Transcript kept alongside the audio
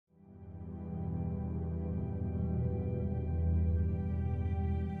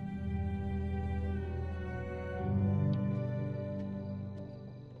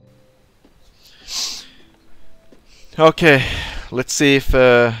Okay, let's see if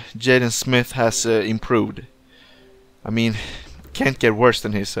Jaden Smith has improved. I mean, can't get worse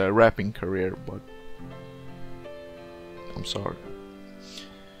than his rapping career, but I'm sorry.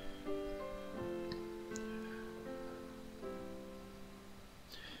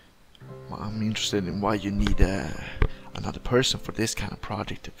 Well, I'm interested in why you need another person for this kind of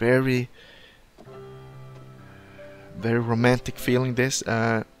project. Very romantic feeling. This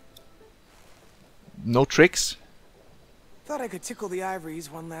no tricks. Thought I could tickle the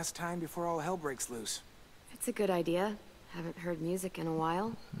ivories one last time before all hell breaks loose. It's a good idea. Haven't heard music in a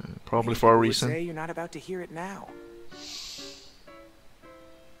while. Probably for a reason. Say you're not about to hear it now.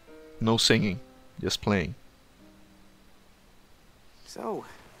 No singing, just playing. So,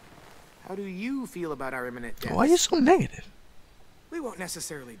 how do you feel about our imminent death? Why are you so negative? We won't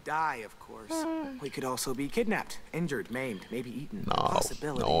necessarily die, of course. We could also be kidnapped, injured, maimed, maybe eaten. No,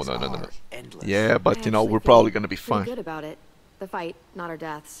 Possibilities no. are endless. Yeah, but you know, we're probably gonna be fine. Good about it. The fight, not our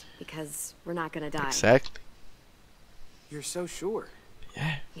deaths, because we're not gonna die. Exactly. You're so sure.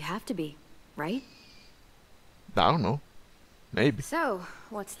 Yeah. You have to be, right? I don't know. Maybe. So,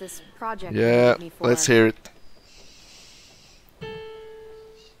 what's this project? Yeah, let's hear it.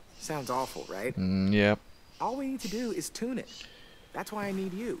 Sounds awful, right? Yeah. All we need to do is tune it. That's why I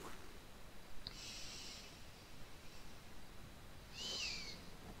need you.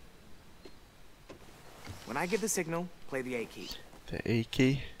 When I give the signal, play the A key. The A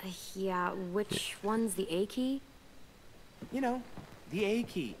key? Yeah, which one's the A key? You know, the A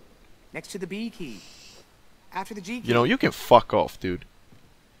key. Next to the B key. After the G key. You know, you can fuck off, dude.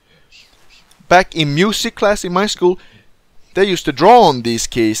 Back in music class in my school, they used to draw on these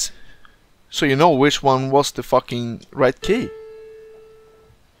keys. So you know which one was the fucking right key.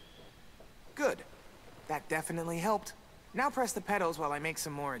 Good. That definitely helped. Now press the pedals while I make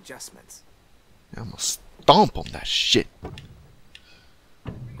some more adjustments. I'm gonna stomp on that shit.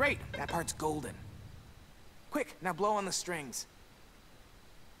 Great. That part's golden. Quick, now blow on the strings.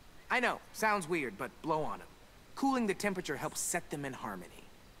 I know, sounds weird, but blow on them. Cooling the temperature helps set them in harmony.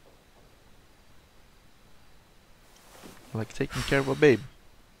 Like taking care of a babe.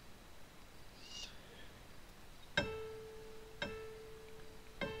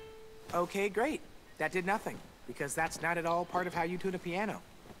 Okay, great. That did nothing, because that's not at all part of how you tune a piano.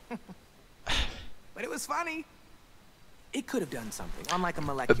 But it was funny. It could have done something, unlike a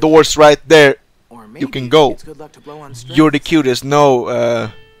molecular. The door's right there. Or maybe you can go. it's good luck to blow on strings. You're the cutest. No,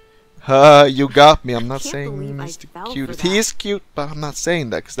 you got me. I'm not saying he's the cutest. He is cute, but I'm not saying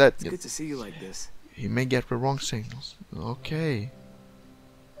that, because that... It's good to see you like this. He may get the wrong signals. Okay.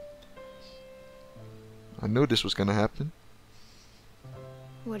 I knew this was gonna happen.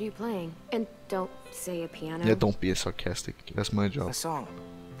 What are you playing? And don't say a piano. Yeah, don't be sarcastic. That's my job. A song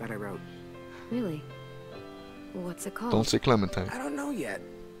that I wrote. Really? What's it called? Don't say Clementine. I don't know yet.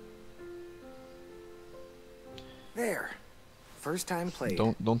 There. First time played.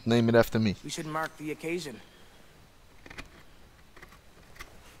 Don't name it after me. We should mark the occasion.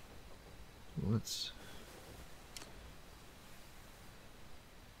 Let's...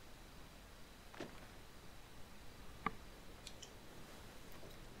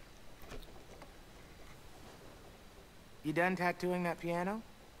 You done tattooing that piano?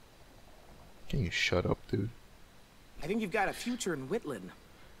 Can you shut up, dude? I think you've got a future in Whitland.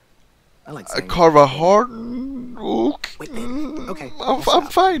 I like I saying carve a heart. Okay. I'm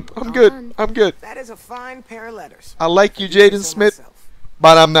fine. I'm good. I'm good. That is a fine pair of letters. I like you, Jaden Smith,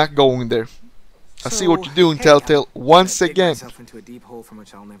 but I'm not going there. I see what you're doing, Telltale. Once again. Myself into a deep hole from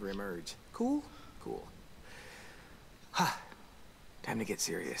which I'll never emerge. Cool? Cool. Time to get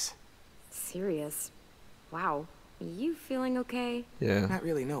serious. Serious? Wow. You feeling okay? Yeah. Not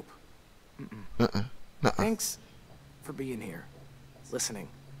really, nope. Thanks for being here. Listening.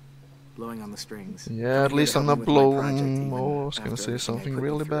 Blowing on the strings. Yeah, at least I'm not blowing. Oh, I was gonna say something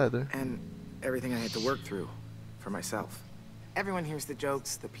really bad there. And everything I had to work through for myself. Everyone hears the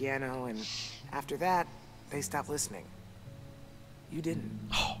jokes, the piano, and after that, they stop listening. You didn't.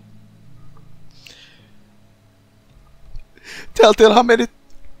 Oh. Telltale, how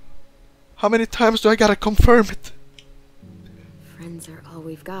many times do I gotta confirm it? Friends are all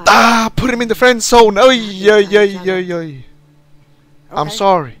we've got. Ah, put him in the friend zone. Oy. I'm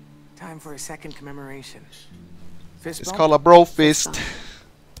sorry. Time for a second commemoration. Fist It's bump? called a bro fist.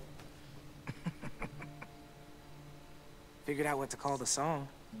 Figured out what to call the song.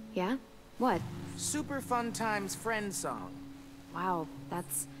 Yeah? What? Super Fun Times Friend Song. Wow,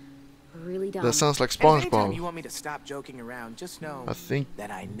 that's really dumb. That sounds like Anytime you SpongeBob. want me to stop joking around, just know I think. that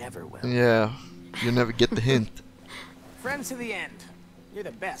I never will. Yeah, you never get the hint. Friends to the end. You're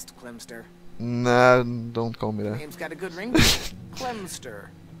the best, Clemster. Nah, don't call me that. Name's got a good ring to it. Clemster.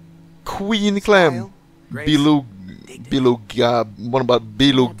 Queen Clem. Style, grace, What about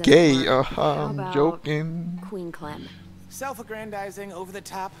Bilou That doesn't Gay? work. How I'm about joking. Queen Clem. Self-aggrandizing,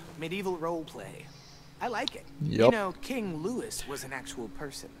 over-the-top, medieval role play. I like it. You Yup. know, King Louis was an actual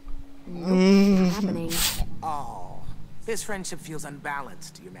person. Not happening. Oh, this friendship feels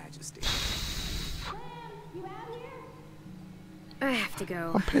unbalanced, Your Majesty. I have to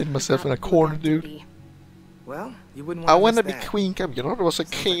go. I'm painting myself in a I've got corner, lookout dude. duty. Well, you wouldn't I want want to be that. Queen Clem. You know, there was a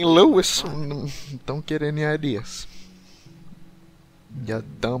Sounds King like Louis. fun. Don't get any ideas. You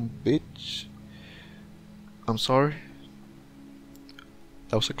dumb bitch. I'm sorry.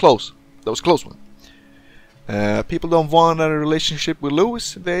 That was a close. That was a close one. People don't want a relationship with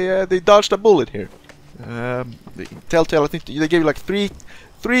Louis. They dodged a bullet here. Telltale, I think they gave you like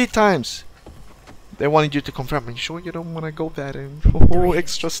three times. They wanted you to confirm. Are you sure you don't want to go that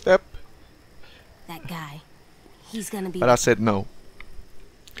extra step? That guy. He's gonna be. But I said no.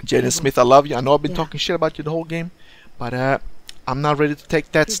 Jaden Smith, I love you. I know I've been Yeah. talking shit about you the whole game, but I'm not ready to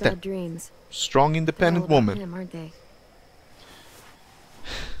take that Too step. bad dreams. Strong, They're independent all about woman. him, aren't they?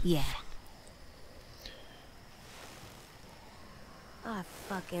 Yeah. I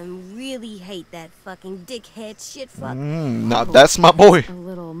fucking really hate that fucking dickhead shit fuck. Now that's my boy. A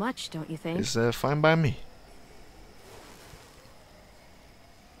little much, don't you think? It's fine by me.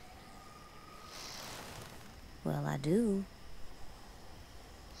 Well, I do.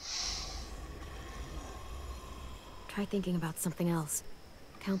 Try thinking about something else.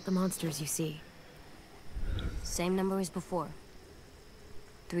 Count the monsters you see. Same number as before.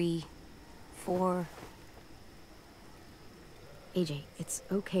 3, 4. AJ, it's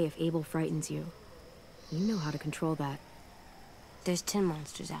okay if Abel frightens you. You know how to control that. There's 10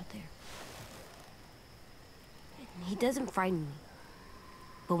 monsters out there. He doesn't frighten me.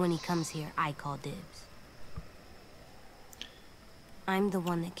 But when he comes here, I call dibs. I'm the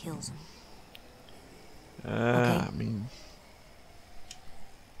one that kills him. Okay. I mean,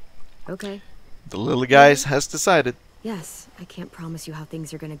 Okay. the little guys has decided. Yes, I can't promise you how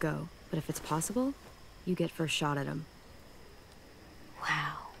things are gonna go, but if it's possible, you get first shot at him.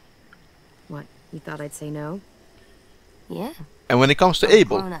 Wow. What, you thought I'd say no? Yeah. And when it comes to I'm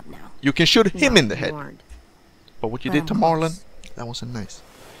Abel, grown up now. you can shoot him No, in the you head. aren't. But what you But did to I'm Marlon, close. that wasn't nice.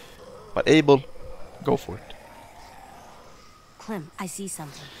 But Abel, go for it. Clem, I see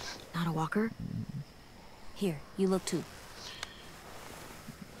something. Not a walker? Here, you look too.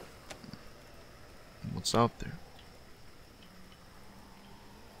 What's out there?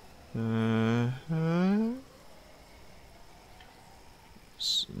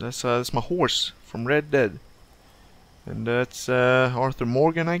 That's my horse from Red Dead, and that's Arthur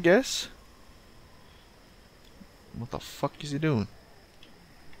Morgan, I guess. What the fuck is he doing?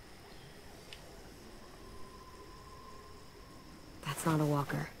 That's not a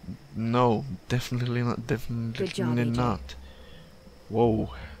walker. No, definitely not. Definitely Good job, AJ. not. Whoa.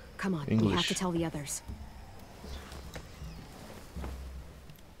 Come on, we English. have to tell the others.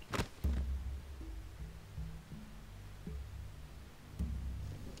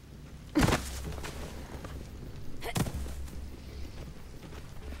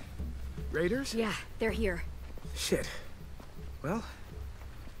 Raiders? Yeah, they're here. Shit. Well,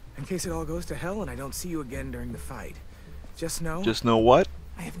 in case it all goes to hell and I don't see you again during the fight, just know Just know what?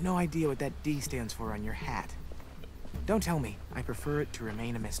 I have no idea what that D stands for on your hat. Don't tell me. I prefer it to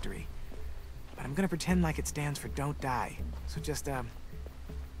remain a mystery. But I'm gonna pretend like it stands for don't die. So just,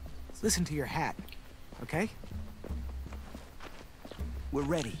 listen to your hat, okay? We're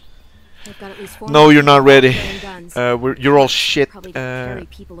ready. They've got at least 4 No, you're not ready. guns. You're all shit. Probably gonna carry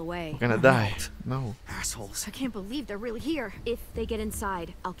people away. We're gonna die. No. Assholes. I can't believe they're really here. If they get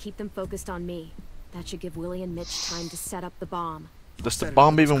inside, I'll keep them focused on me. That should give Willie and Mitch time to set up the bomb. Does the Set it bomb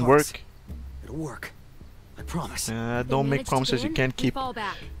on those even carts. work? It'll work. I promise. If they Don't make manage to promises get you in, can't we keep. fall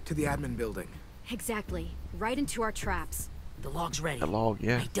back. To the admin building. Exactly. Right into our traps. The log's ready. A log,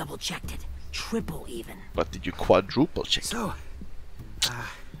 yeah. I double checked it. Triple even. But did you quadruple check? So,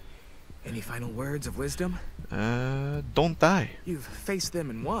 any final words of wisdom? Don't die. You've faced them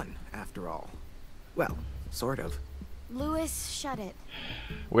and won, after all. Well, sort of. Louis, shut it.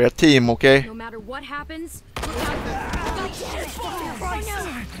 We're a team, okay? No matter what happens, look out.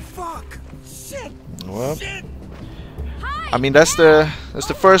 Fuck! Shit! Well, I mean that's the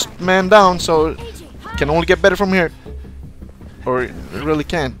first man down, so it can only get better from here. Or it really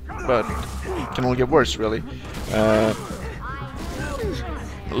can't, but it can only get worse, really.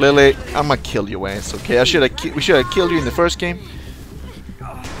 Lily, I'm gonna kill your ass, okay? We should have killed you in the first game.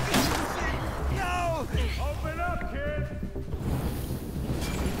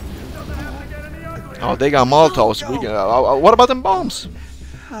 Oh, they got Molotovs. We got, what about them bombs?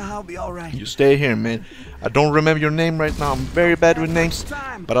 I'll be all right. You stay here, man. I don't remember your name right now. I'm very bad with names,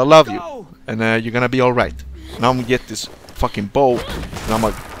 but I love you, and you're gonna be all right. Now I'm gonna get this fucking bow, and I'm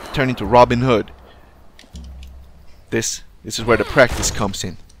gonna turn into Robin Hood. This is where the practice comes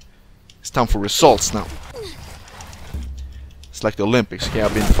in. It's time for results now. It's like the Olympics. Okay,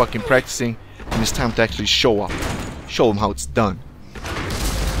 I've been fucking practicing, and it's time to actually show up. Show them how it's done.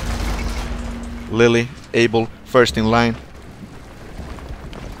 Lily, Abel, first in line.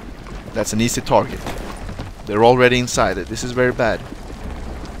 That's an easy target. They're already inside it. This is very bad.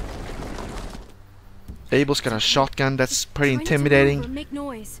 Abel's got a shotgun. That's pretty intimidating. Make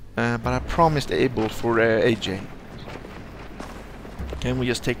noise. But I promised Abel for AJ. Can we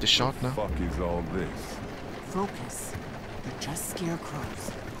just take the shot now? Fuck is all this? Focus. They're just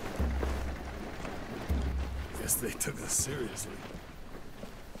scarecrows. Guess they took us seriously.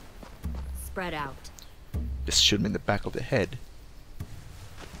 Spread out. Just shoot him in the back of the head.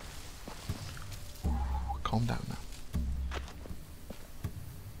 Calm down now.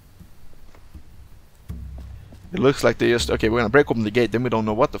 It looks like they just... Okay, we're gonna break open the gate, then we don't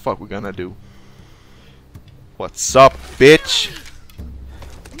know what the fuck we're gonna do. What's up, bitch?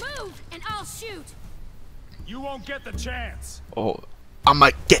 Move, and I'll shoot. You won't get the chance. Oh, I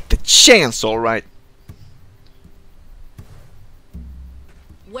might get the chance, alright.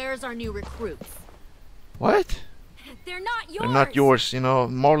 Where's our new recruits? What? They're not yours. They're not yours, you know.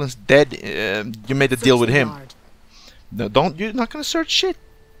 Marlon's dead. You made a deal with him. No, don't. You're not gonna search shit.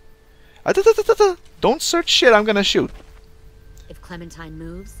 Don't search shit. I'm gonna shoot. If Clementine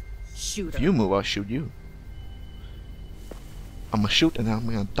moves, shoot her. If you move, I'll shoot you. I'm gonna shoot and I'm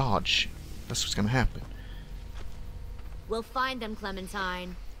gonna dodge. That's what's gonna happen. We'll find them,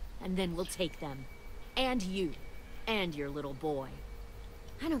 Clementine, and then we'll take them. And you. And your little boy.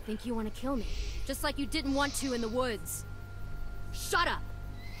 I don't think you want to kill me. Just like you didn't want to in the woods. Shut up!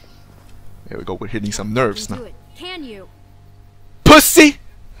 There we go, we're hitting some nerves now. Do it. Can you? Pussy!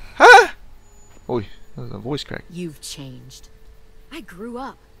 Huh? Oh, that was a voice crack. You've changed. I grew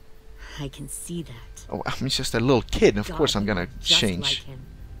up. I can see that. Oh, I'm just a little kid. Of course I'm gonna Just change. like him.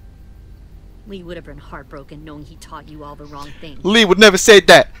 Lee would have been heartbroken knowing he taught you all the wrong things. Lee would never say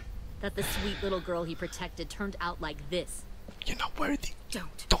that. That the sweet little girl he protected turned out like this. You're not worthy.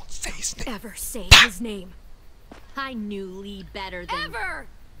 Don't say his name. Ever say his name. I knew Lee better than... Ever!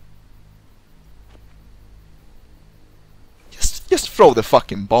 Just throw the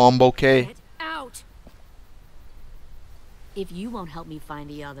fucking bomb, okay? Get out! If you won't help me find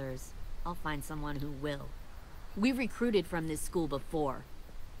the others, I'll find someone who will. We recruited from this school before.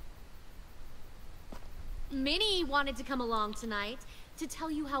 Minnie wanted to come along tonight to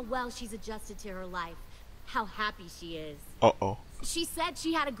tell you how well she's adjusted to her life. How happy she is. Uh-oh. She said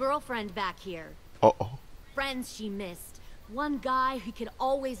she had a girlfriend back here. Uh-oh. Friends she missed. One guy who could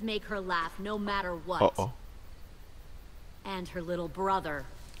always make her laugh no matter what. Uh-oh. And her little brother.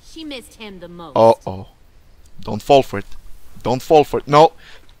 She missed him the most. Uh-oh. Don't fall for it. Don't fall for it. No.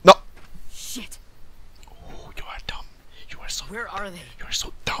 No. Shit. Oh, you are dumb. You are so... Where are they? You are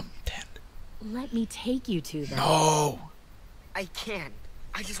so dumb, then. Let me take you to them. No. I can't.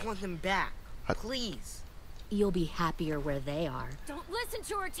 I just want them back. Please. You'll be happier where they are. Don't listen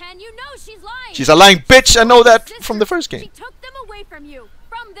to her, Ten. You know she's lying. She's a lying bitch. I know that from the first game. She took them away from you,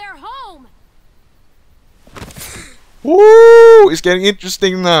 from their home. Woo! It's getting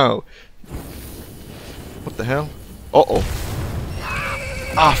interesting now. What the hell? Uh-oh.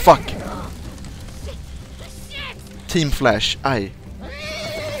 Ah, fuck. Team Flash. Aye.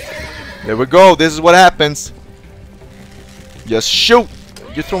 There we go. This is what happens. Just shoot.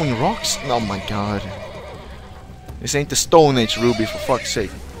 You're throwing rocks? Oh my god. This ain't the Stone Age, Ruby, for fuck's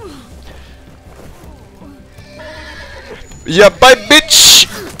sake. Yeah, bye, bitch!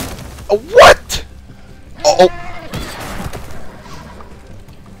 What? Uh oh.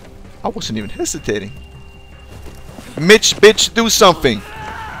 I wasn't even hesitating. Mitch, bitch, do something.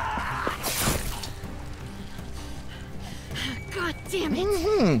 God damn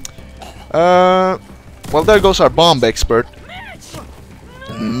it. Well, there goes our bomb expert.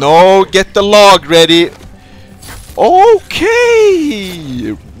 No, get the log ready.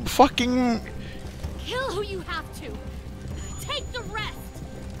 Okay. Fucking. Kill who you have to. Take the rest.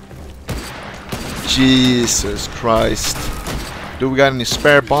 Jesus Christ. Do we got any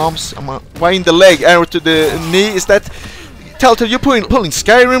spare bombs? Why in the leg? Arrow to the knee? Is that... Telltale, you're pulling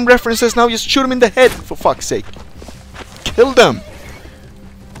Skyrim references now? Just shoot him in the head, for fuck's sake. Kill them.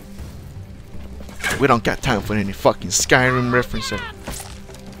 We don't got time for any fucking Skyrim references.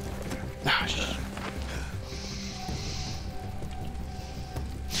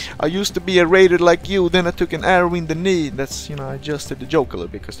 I used to be a raider like you, then I took an arrow in the knee. That's, you know, I adjusted the joke a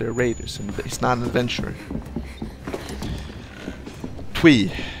little because they're raiders and it's not an adventurer.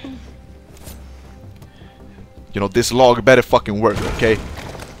 Twee. You know, this log better fucking work, okay?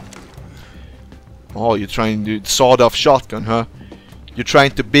 Oh, you're trying to sawed off shotgun, huh? You're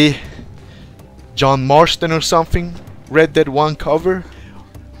trying to be John Marston or something? Red Dead 1 cover?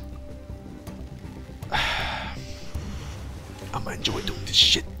 I'ma enjoy doing this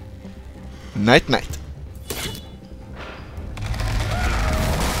shit. Night night.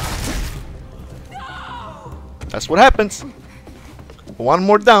 That's what happens. One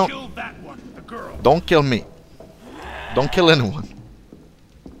more down. Kill that one, the girl. Don't kill me. Don't kill anyone.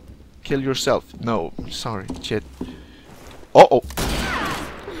 Kill yourself. No, sorry, shit. Uh-oh.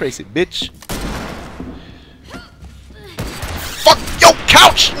 Crazy bitch. Fuck your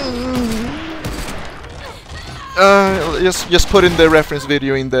couch! Just put in the reference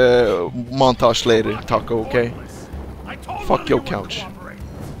video in the montage later, Taco, okay? Fuck your couch.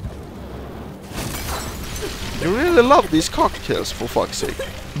 You really love these cocktails, for fuck's sake.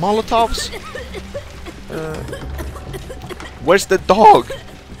 Molotovs? Where's the dog?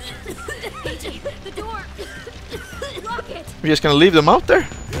 The door! Lock it! We're just gonna leave them out there?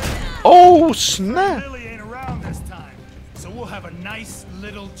 Oh, snap! Lily ain't around this time, so we'll have a nice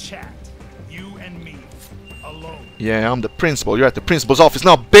little chat. You and me, alone. Yeah, I'm the principal. You're at the principal's office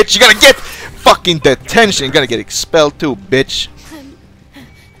now, bitch! You're gonna get fucking detention! You're gonna get expelled too, bitch!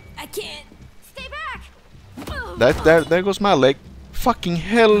 I can't. Stay back! There goes my leg. Fucking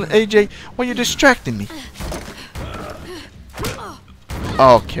hell, AJ, why are you distracting me?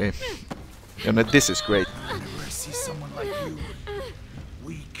 Okay. You know, this is great. I see someone like you,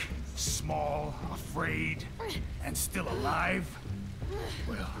 weak, small, afraid, and still alive.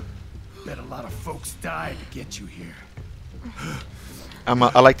 Well, bet a lot of folks died to get you here.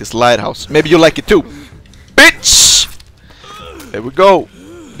 I like this lighthouse. Maybe you like it too. Bitch! There we go.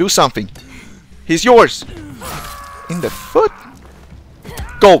 Do something. He's yours. In the foot.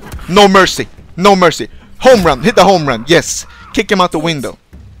 Go. No mercy. No mercy. Home run. Hit the home run. Yes. Kick him out the window.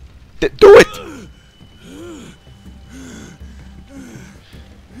 Do it.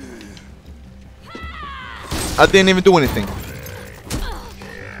 I didn't even do anything.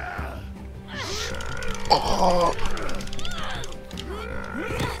 Oh.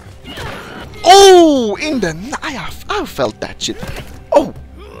 Oh, in the I felt that shit. Oh,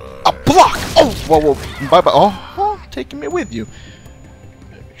 a block. Oh, whoa, whoa, bye bye. Oh, taking me with you.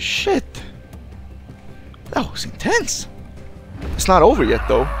 Shit, that was intense. It's not over yet,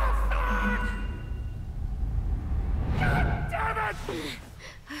 though.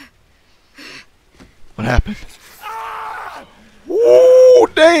 What happened? Ooh,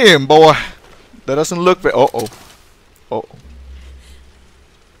 damn, boy. That doesn't look very. Uh oh. Uh oh.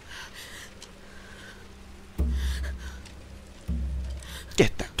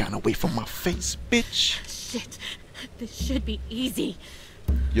 Get that gun away from my face, bitch. Shit. This should be easy.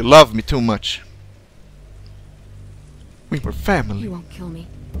 You love me too much. We were family. You won't kill me.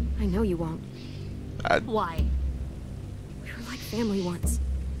 I know you won't. Why? We were like family once.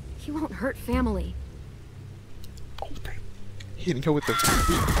 You won't hurt family. Oh, damn. Hitting her with the...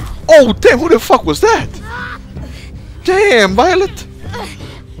 Oh, damn, who the fuck was that? Damn, Violet.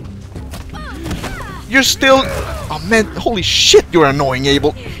 You're still... Oh, man, holy shit, you're annoying,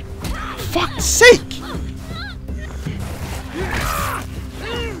 Abel. Fuck's sake.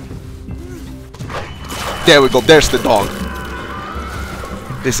 There we go, there's the dog.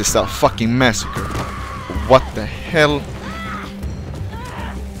 This is a fucking massacre. What the hell?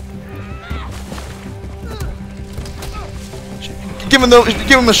 Give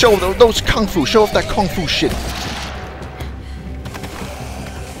him a show, those kung fu. Show off that kung fu shit.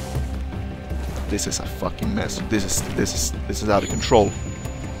 This is a fucking mess. This is out of control.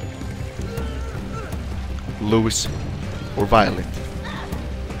 Louis or Violet?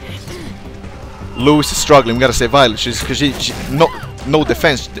 Louis is struggling. We gotta say Violet. Because she no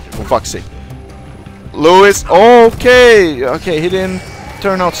defense, for fuck's sake. Louis, okay, he didn't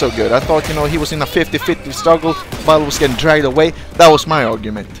turn out so good. I thought, you know, he was in a 50-50 struggle. Violet was getting dragged away. That was my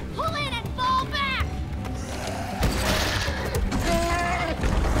argument. Pull in and fall back.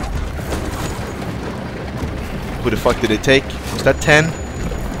 Who the fuck did they take? Was that 10?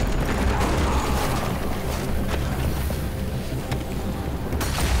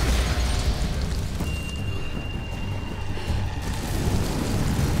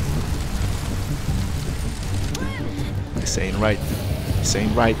 This ain't right. This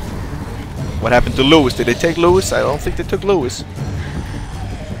ain't right. What happened to Louis? Did they take Louis? I don't think they took Louis.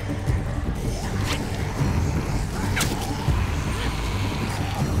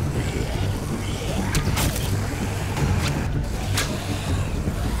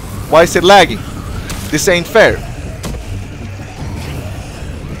 Why is it lagging? This ain't fair.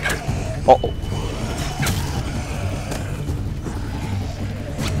 Uh-oh.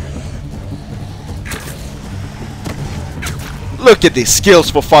 Look at these skills,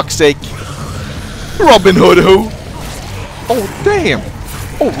 for fuck's sake. Robin Hood who? Oh damn.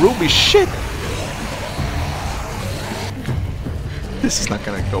 Oh Ruby shit. This is not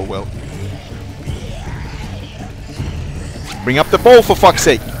gonna go well. Bring up the bow, for fuck's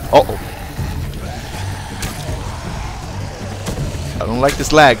sake. Uh-oh. I don't like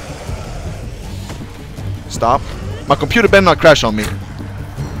this lag. Stop. My computer better not crash on me.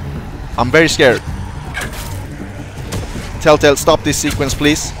 I'm very scared. Telltale, stop this sequence,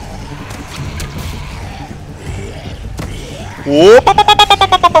 please. Whoop.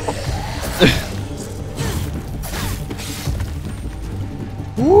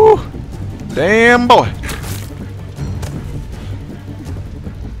 Woo. Damn boy.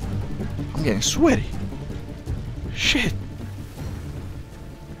 I'm getting sweaty. Shit.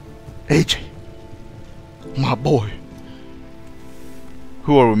 AJ. My boy.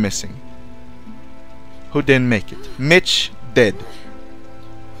 Who are we missing? Who didn't make it? Mitch, dead.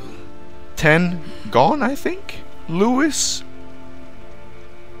 10, gone, I think? Lewis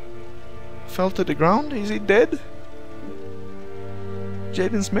fell to the ground. Is he dead?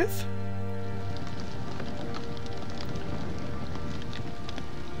 Jaden Smith?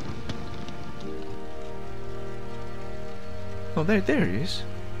 Oh, there he is.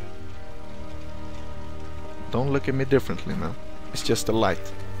 Don't look at me differently now. It's just a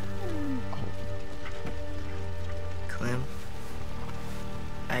light. Clem,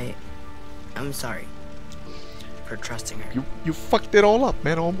 I'm sorry for trusting her. You fucked it all up,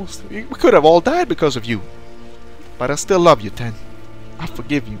 man, almost. We could have all died because of you. But I still love you, Ten. I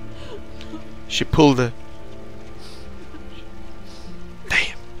forgive you. She pulled the...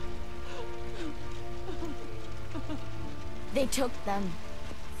 Damn. They took them.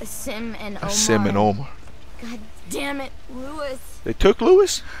 Sim and Omar. Sim and Omar. God damn it, Lewis. They took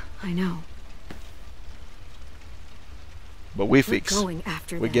Lewis? I know. But we We're fix. going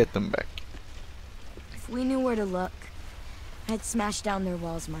after We them. get them back. If we knew where to look, I'd smash down their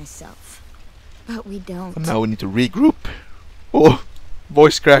walls myself. But we don't. And now we need to regroup. Oh,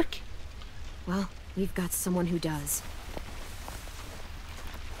 voice crack. Well, we've got someone who does.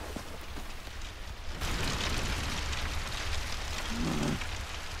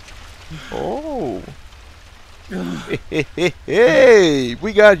 Oh. Hey,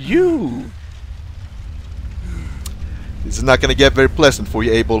 we got you. This is not gonna get very pleasant for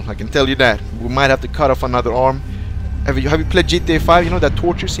you, Abel. I can tell you that. We might have to cut off another arm. Have you played GTA 5? You know that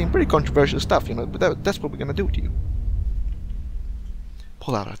torture scene? Pretty controversial stuff, you know. But that's what we're gonna do to you.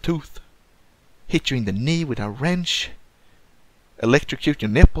 Pull out a tooth. Hit you in the knee with a wrench. Electrocute your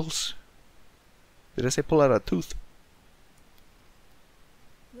nipples. Did I say pull out a tooth?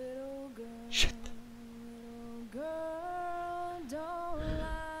 Shit.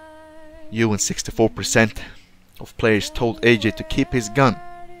 You and 64% of players told AJ to keep his gun.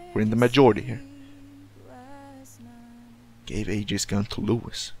 We're in the majority here. Gave AJ's gun to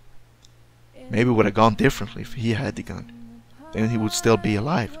Lewis. Maybe it would have gone differently if he had the gun. Then he would still be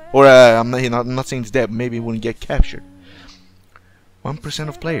alive. Or I'm not saying he's dead, but maybe he wouldn't get captured. 1%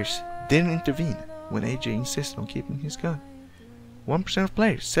 of players didn't intervene when AJ insisted on keeping his gun. 1% of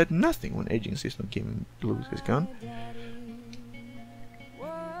players said nothing when AJ insisted on giving Lewis his gun.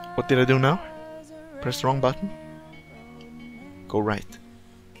 What did I do now? Press the wrong button? Go right.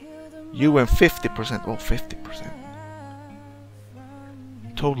 You and 50%, oh 50%,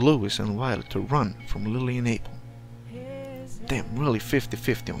 told Lewis and Violet to run from Lily and Abel. Damn, really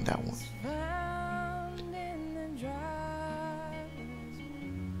 50-50 on that one.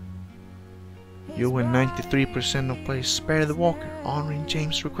 You and 93% of players spared the walker, honoring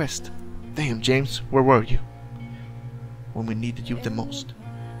James' request. Damn, James, where were you when we needed you the most?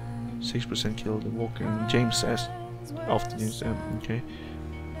 6% killed the walker, and James says, after James said, okay.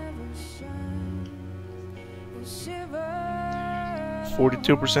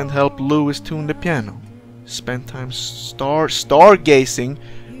 42% helped Lewis tune the piano. Spent time stargazing.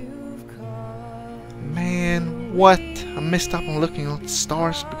 Man, what? I missed up on looking at the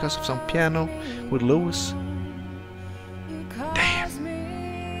stars because of some piano with Lewis. Damn.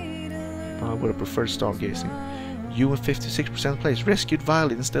 I would have preferred stargazing. You and 56% of players rescued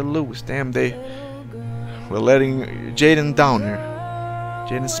Violet instead of Lewis. Damn, they were letting Jaden down here.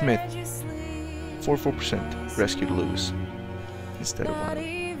 Jaden Smith, 44% rescued Lewis instead of Violet.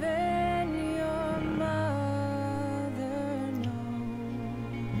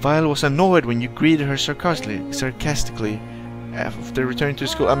 Violet was annoyed when you greeted her sarcastically After returning to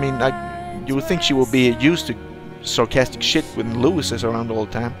school, I mean, you would think she would be used to sarcastic shit when Lewis is around all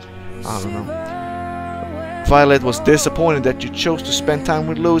the time. I don't know. Violet was disappointed that you chose to spend time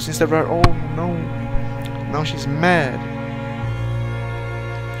with Lewis instead of her. Oh no. Now she's mad.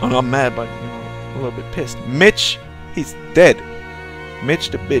 Oh, not mad, but you know, a little bit pissed. Mitch, he's dead. Mitch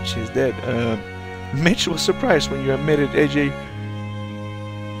the bitch, he's dead. Mitch was surprised when you admitted AJ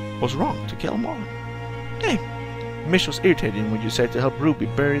was wrong to kill Marlon. Hey, Mitch was irritated when you said to help Ruby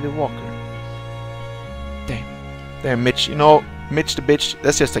bury the walker. Damn, Mitch, you know, Mitch the bitch,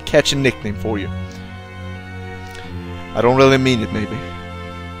 that's just a catchy nickname for you. I don't really mean it, maybe.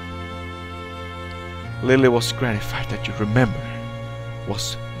 Lily was gratified that you remembered her,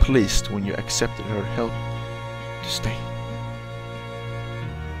 was pleased when you accepted her help to stay.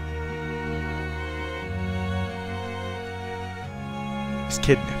 He's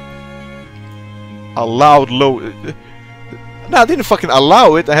kidnapped. Allowed low. No, I didn't fucking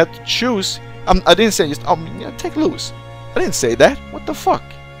allow it. I had to choose. I didn't say just, yeah, take Lewis. I didn't say that. What the fuck?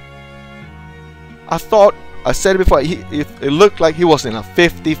 I said it before, it looked like he was in a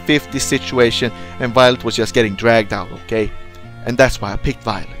 50-50 situation and Violet was just getting dragged out, okay? And that's why I picked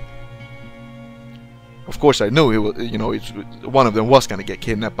Violet. Of course I knew it was, you know, one of them was gonna get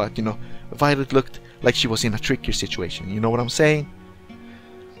kidnapped, but you know, Violet looked like she was in a trickier situation. You know what I'm saying?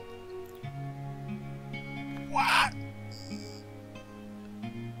 What?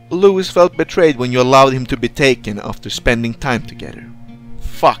 Lewis felt betrayed when you allowed him to be taken after spending time together.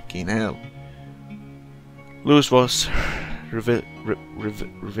 Fucking hell. Lewis was revitalized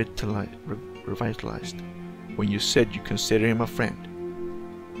when you said you consider him a friend.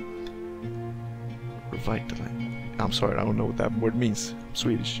 Revitalized. I'm sorry, I don't know what that word means. I'm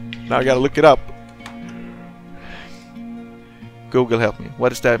Swedish. Now I gotta look it up. Google, help me. What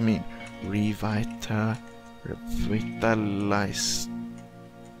does that mean? Revitalized.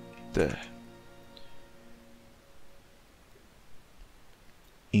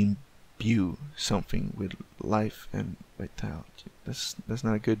 Imbue something with life and vitality. That's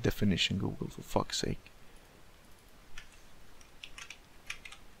not a good definition, Google, for fuck's sake.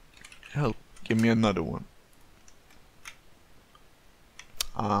 Help, give me another one.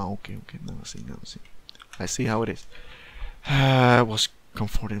 Okay, now I see. I see how it is. I was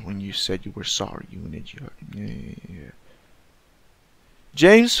comforted when you said you were sorry you and you hurt him. Yeah.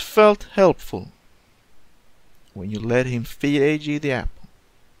 James felt helpful when you let him feed AG the apple.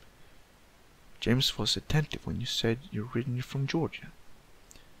 James was attentive when you said you're originally from Georgia.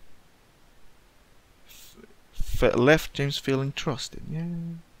 Left James feeling trusted. Yeah.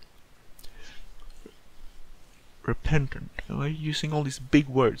 Repentant. Why are you using all these big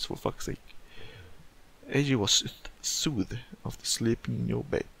words, for fuck's sake? AJ was soothed after sleeping in your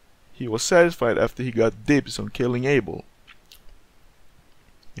bed. He was satisfied after he got dibs on killing Abel.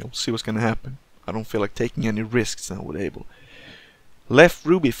 We'll see what's gonna happen. I don't feel like taking any risks now with Abel. Left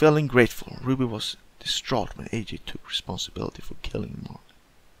Ruby feeling grateful. Ruby was distraught when AJ took responsibility for killing Marlon.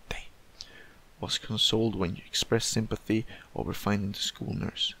 Damn. Was consoled when you expressed sympathy over finding the school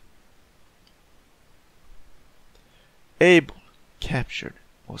nurse. Abel, captured,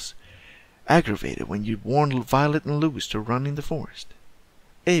 was aggravated when you warned Violet and Lewis to run in the forest.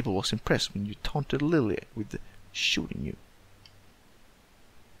 Abel was impressed when you taunted Lily with shooting you.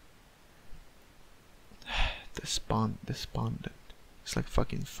 Despondent. It's like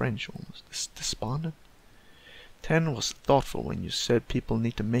fucking French almost. Despondent? 10 was thoughtful when you said people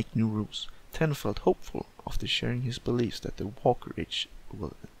need to make new rules. 10 felt hopeful after sharing his beliefs that the Walker Age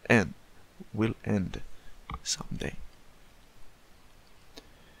will end someday.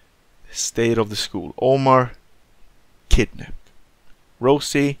 The state of the school. Omar kidnapped.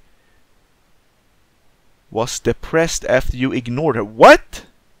 Rosie was depressed after you ignored her. What?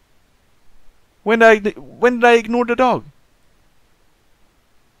 When did I ignore the dog?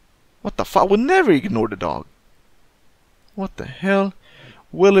 What the fuck? I would never ignore the dog. What the hell?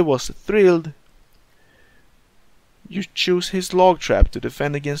 Willie was thrilled. You choose his log trap to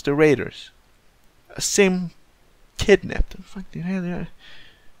defend against the raiders. Sim kidnapped. Fucking hell, yeah.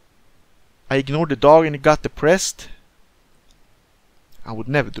 I ignored the dog and he got depressed. I would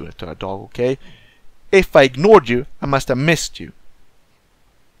never do it to a dog, okay? If I ignored you, I must have missed you.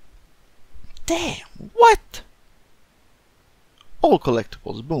 Damn, what? All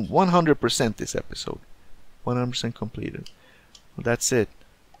collectibles, boom, 100% this episode. 100% completed. Well, that's it.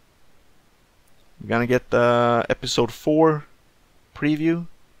 We're gonna get the episode 4 preview.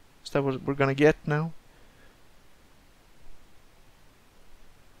 Is that what we're gonna get now?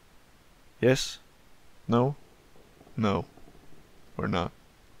 Yes? No? No. We're not.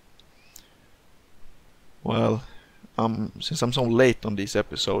 Well, since I'm so late on these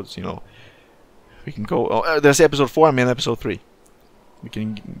episodes, you know, we can go. Oh, there's episode 4. I mean episode 3. We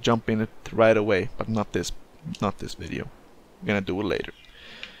can jump in it right away, but not this video. I'm gonna do it later.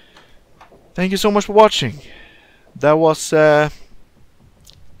 Thank you so much for watching. That was the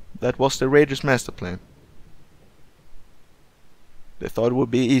Raiders master plan. They thought it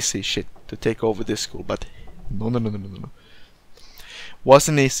would be easy shit to take over this school, but no.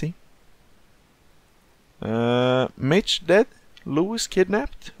 Wasn't easy. Mitch dead. Louis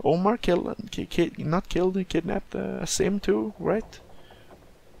kidnapped. Omar killed. Not killed. Kidnapped. Sim too, right?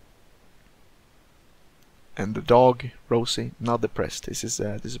 And the dog Rosie not depressed. This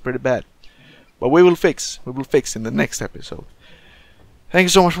is pretty bad. But we will fix. We will fix in the next episode. Thank you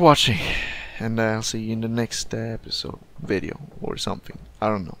so much for watching, and I'll see you in the next episode video or something. I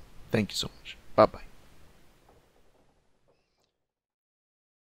don't know. Thank you so much. Bye bye.